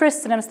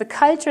 Post-Christendom is the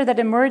culture that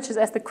emerges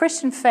as the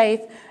Christian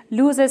faith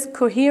loses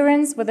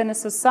coherence within a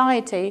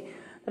society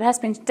that has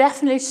been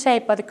definitely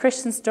shaped by the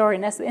Christian story,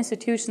 and as the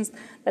institutions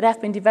that have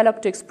been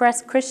developed to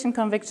express Christian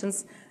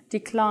convictions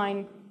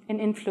decline in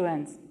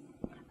influence.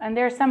 And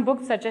there are some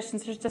book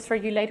suggestions just for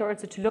you later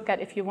also to look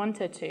at if you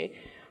wanted to.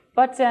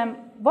 But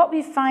what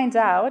we find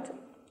out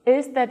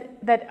is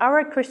that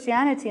our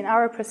Christianity and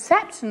our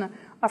perception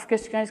of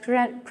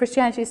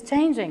Christianity is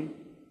changing.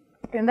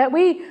 And that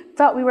we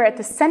thought we were at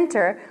the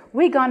center,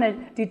 we're going to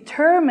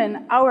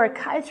determine our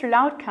cultural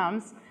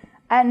outcomes,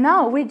 and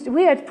now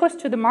we are pushed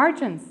to the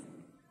margins.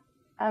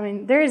 I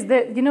mean, there is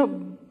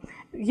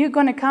you're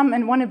going to come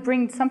and want to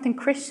bring something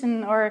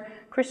Christian or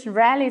Christian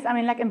rallies. I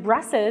mean, like in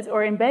Brussels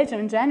or in Belgium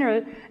in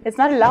general, it's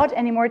not allowed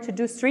anymore to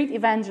do street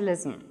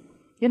evangelism.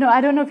 You know,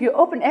 I don't know if you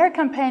open air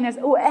campaigners,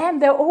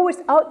 and they're always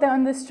out there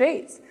on the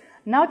streets.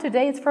 Now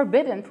today it's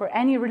forbidden for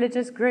any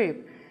religious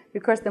group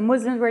because the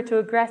Muslims were too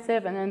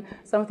aggressive, and then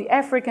some of the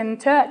African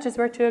churches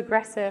were too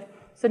aggressive.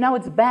 So now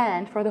it's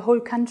banned for the whole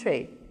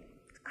country.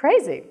 It's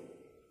crazy.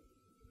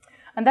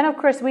 And then, of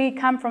course, we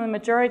come from a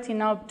majority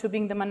now to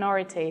being the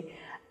minority.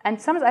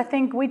 And sometimes I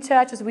think we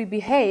churches, we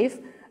behave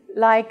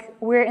like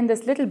we're in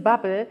this little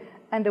bubble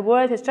and the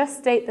world has just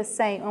stayed the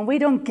same. And we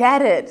don't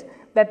get it,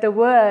 that the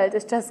world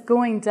is just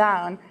going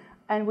down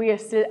and we are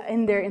still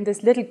in there in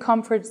this little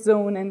comfort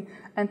zone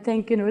and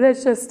think, you know,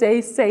 let's just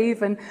stay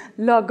safe and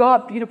log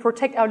up, you know,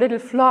 protect our little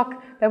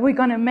flock, that we're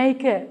going to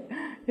make it.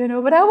 you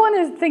know, but I want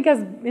to think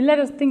let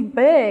us think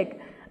big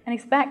and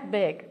expect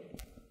big.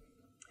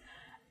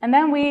 And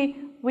then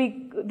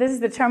this is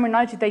the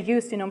terminology they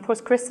used, you know, in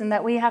post-Christian,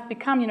 that we have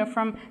become, you know,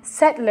 from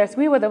settlers,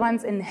 we were the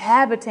ones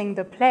inhabiting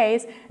the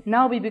place,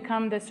 now we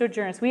become the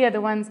sojourners. We are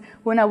the ones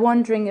who are now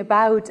wandering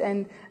about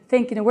and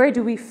thinking, you know, where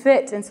do we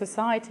fit in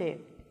society?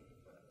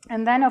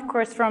 And then, of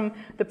course, from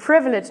the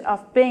privilege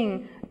of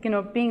being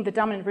the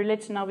dominant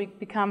religion, now we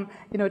become,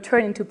 you know,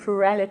 turn into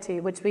plurality,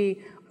 which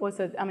we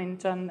also,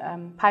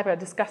 John Piper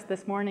discussed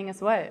this morning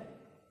as well.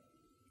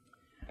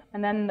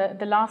 And then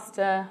the last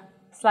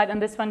slide on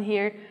this one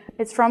here,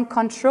 it's from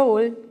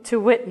control to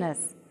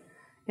witness.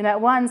 You know,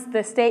 at once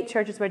the state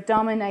churches were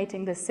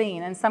dominating the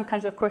scene, and some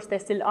countries, of course, they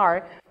still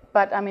are,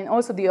 but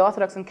also the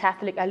Orthodox and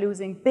Catholic are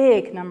losing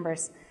big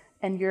numbers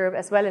in Europe,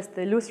 as well as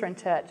the Lutheran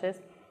churches.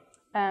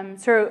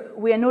 So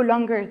we are no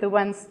longer the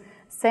ones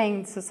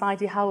saying to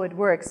society how it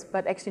works,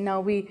 but actually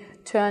now we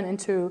turn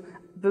into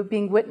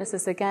being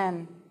witnesses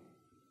again.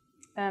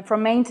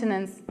 From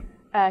maintenance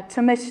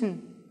to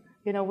mission.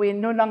 You know, we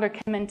no longer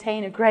can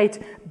maintain a great,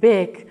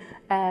 big,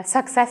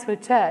 successful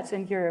church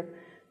in Europe.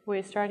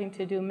 We're starting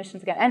to do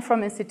missions again. And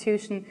from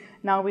institution,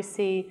 now we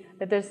see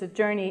that there's a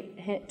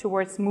journey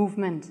towards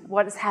movement,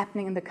 what is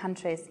happening in the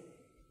countries.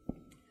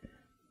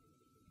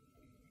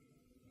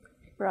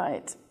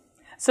 Right.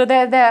 So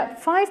there are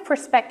 5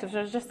 perspectives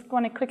I just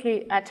want to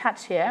quickly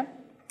touch here.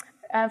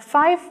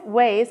 5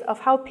 ways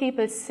of how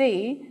people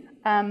see,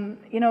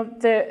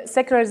 the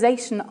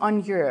secularization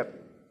on Europe.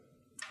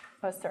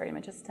 Oh, sorry, let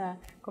me just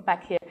go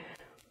back here.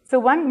 So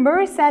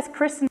Murray says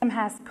Christendom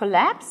has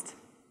collapsed.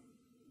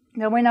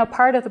 Now we're now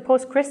part of the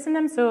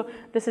post-Christendom, so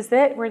this is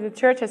it, where the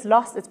church has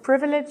lost its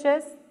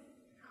privileges.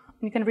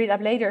 You can read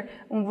up later.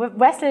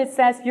 Wesley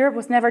says Europe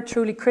was never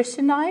truly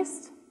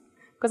Christianized.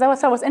 Because I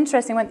thought it was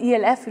interesting when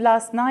ELF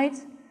last night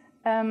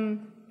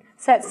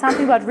said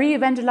something about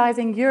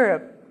re-evangelizing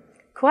Europe.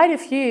 Quite a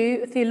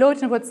few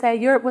theologians would say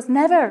Europe was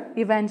never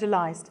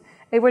evangelized.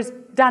 It was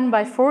done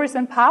by force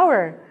and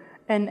power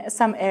in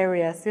some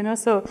areas, you know.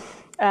 So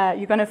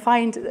you're going to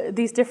find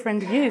these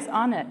different views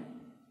on it.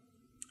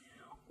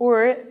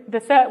 Or the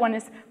third one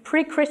is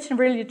pre-Christian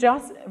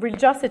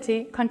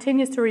religiosity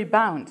continues to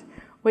rebound,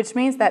 which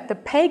means that the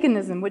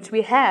paganism which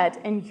we had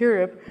in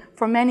Europe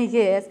for many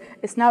years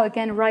is now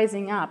again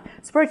rising up.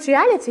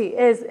 Spirituality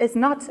is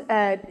not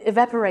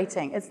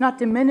evaporating, it's not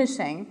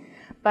diminishing,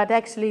 but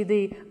actually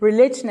the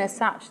religion as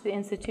such, the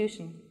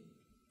institution.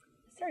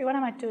 Sorry, what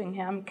am I doing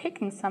here? I'm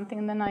kicking something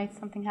and then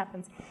something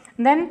happens.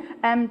 And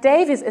then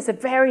Davies is a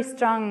very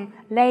strong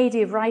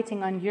lady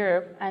writing on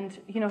Europe, and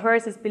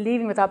hers is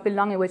believing without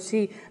belonging, which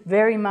she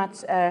very much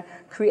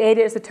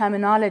created as a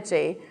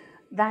terminology,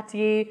 that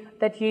you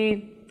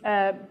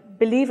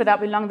believe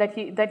without belonging,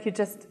 that you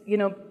just,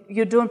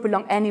 you don't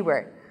belong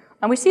anywhere.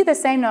 And we see the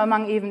same now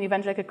among even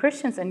evangelical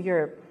Christians in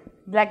Europe.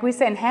 Like we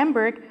say in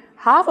Hamburg,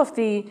 half of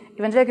the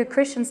evangelical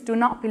Christians do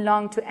not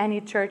belong to any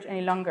church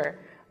any longer.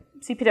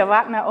 See, Peter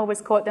Wagner always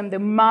called them the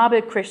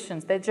marble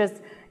Christians. They just,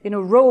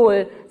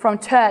 roll from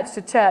church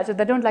to church. If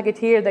they don't like it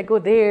here, they go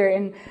there,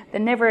 and they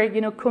never,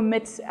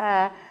 commit.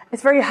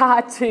 It's very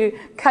hard to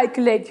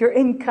calculate your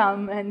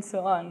income and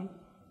so on.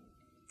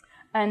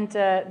 And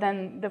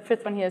then the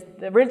fifth one here is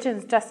the religion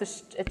is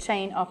just a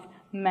chain of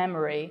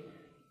memory.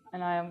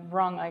 And I am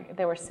wrong,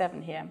 there were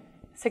 7 here.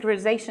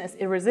 Secularization is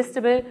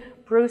irresistible.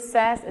 Bruce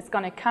says it's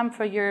going to come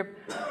for Europe,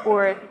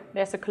 or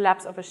there's a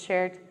collapse of a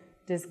shared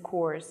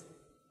discourse.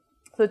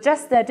 So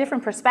just the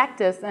different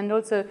perspectives, and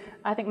also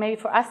I think maybe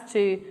for us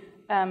to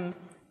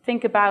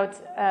think about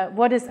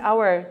what is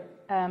our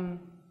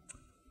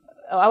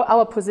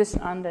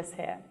position on this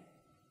here.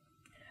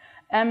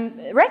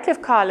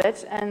 Radcliffe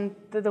College and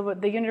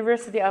the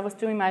university I was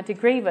doing my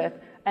degree with,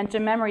 and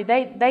Jim Memory,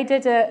 they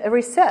did a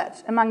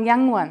research among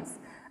young ones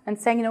and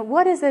saying,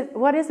 what is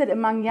it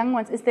among young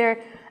ones? Is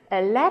there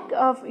a lack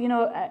of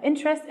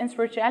interest in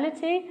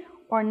spirituality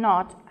or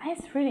not?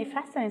 It's really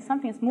fascinating.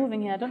 Something's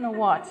moving here. I don't know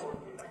what.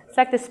 It's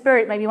like the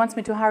spirit maybe wants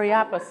me to hurry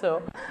up or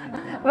so.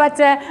 But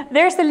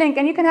there's the link,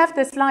 and you can have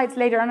the slides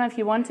later on if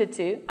you wanted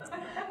to.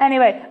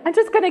 Anyway, I'm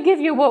just going to give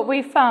you what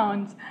we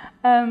found.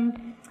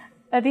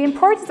 The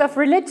importance of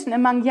religion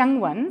among young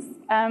ones.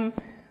 And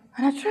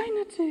I try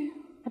not to,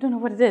 I don't know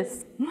what it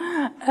is.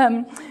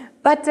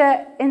 But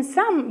in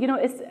some,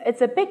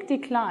 it's a big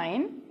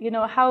decline,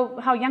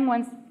 how young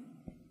ones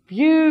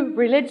view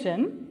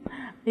religion.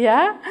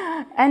 Yeah,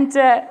 and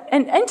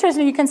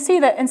interestingly, you can see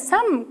that in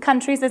some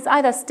countries it's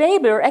either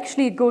stable or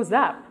actually it goes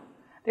up.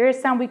 There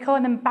is some, we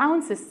call them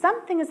bounces.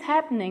 Something is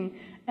happening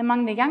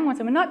among the young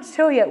ones, and we're not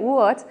sure yet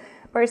what,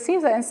 but it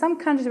seems that in some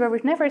countries where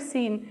we've never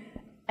seen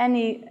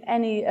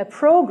any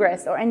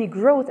progress or any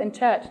growth in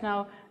church,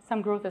 now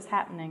some growth is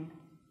happening.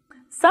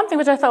 Something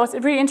which I thought was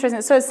really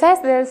interesting. So it says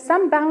there are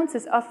some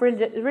bounces of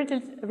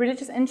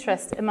religious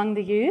interest among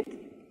the youth.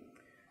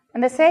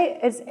 And they say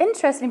it's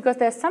interesting because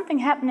there's something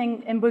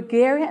happening in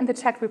Bulgaria and the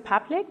Czech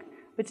Republic,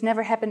 which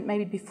never happened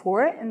maybe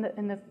before in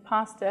the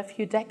past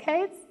few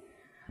decades.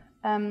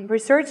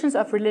 Resurgence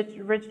of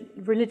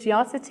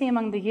religiosity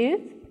among the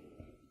youth.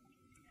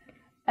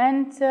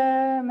 And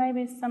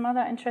maybe some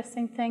other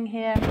interesting thing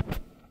here,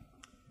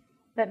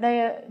 that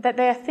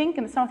they are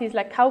thinking, some of these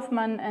like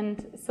Kaufmann and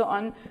so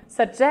on,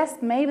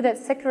 suggest maybe that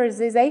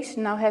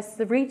secularization now has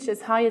reached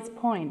its highest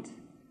point.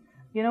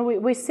 You know,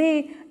 we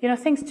see, you know,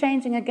 things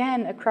changing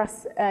again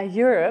across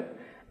Europe.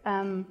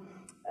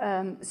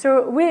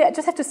 So we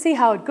just have to see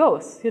how it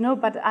goes, you know,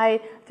 but I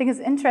think it's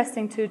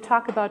interesting to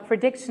talk about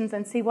predictions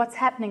and see what's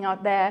happening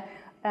out there.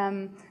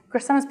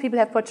 Because some people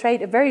have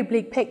portrayed a very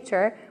bleak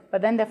picture,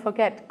 but then they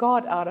forget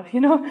God out of, you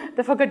know,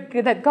 they forget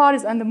that God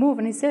is on the move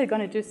and he's still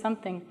going to do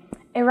something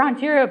around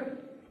Europe.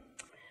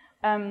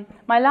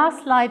 My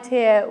last slide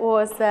here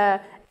was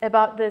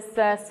about this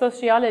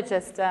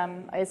sociologist,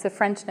 it's a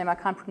French name, I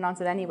can't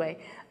pronounce it anyway,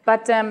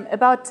 but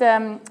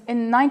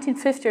in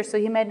 1950 or so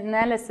he made an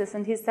analysis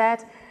and he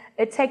said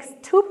it takes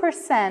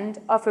 2%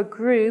 of a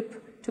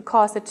group to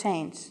cause a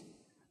change.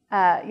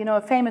 You know,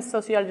 a famous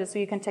sociologist, so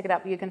you can check it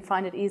up, you can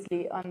find it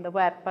easily on the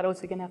web, but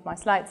also you can have my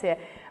slides here,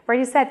 where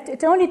he said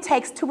it only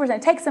takes 2%,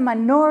 it takes a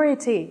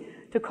minority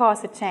to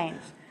cause a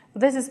change. So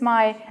this is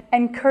my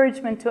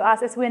encouragement to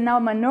us, as we're now a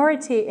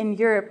minority in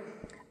Europe.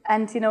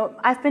 And, you know,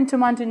 I've been to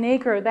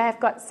Montenegro, they have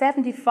got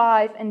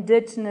 75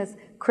 indigenous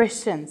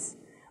Christians.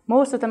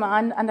 Most of them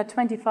are under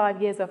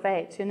 25 years of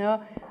age, you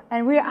know.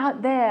 And we're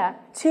out there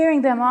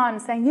cheering them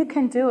on, saying, you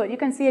can do it, you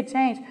can see a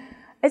change.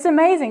 It's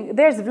amazing.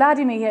 There's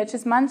Vladimir here,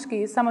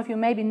 Chismanski. Some of you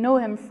maybe know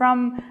him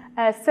from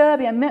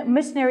Serbia,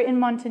 missionary in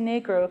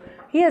Montenegro.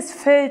 He has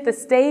filled the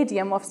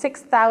stadium of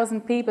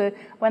 6,000 people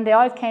when they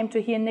all came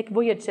to hear Nick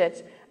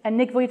Vujicic. And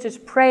Nick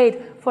Vujicic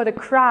prayed for the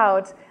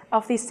crowd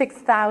of these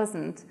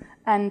 6,000.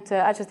 And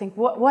I just think,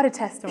 what a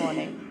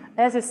testimony.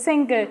 There's a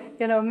single,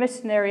 you know,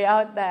 missionary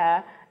out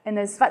there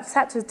in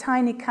such a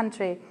tiny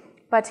country,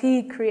 but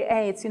he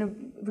creates, you know,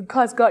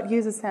 because God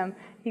uses him,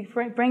 he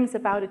brings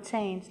about a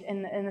change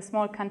in a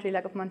small country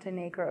like of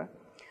Montenegro.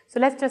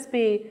 So let's just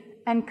be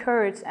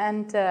encouraged,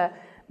 and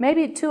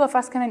maybe two of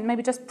us can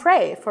maybe just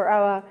pray for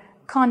our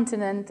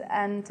continent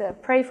and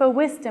pray for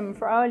wisdom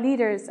for our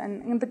leaders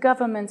and the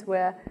governments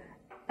we're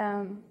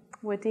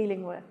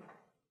dealing with.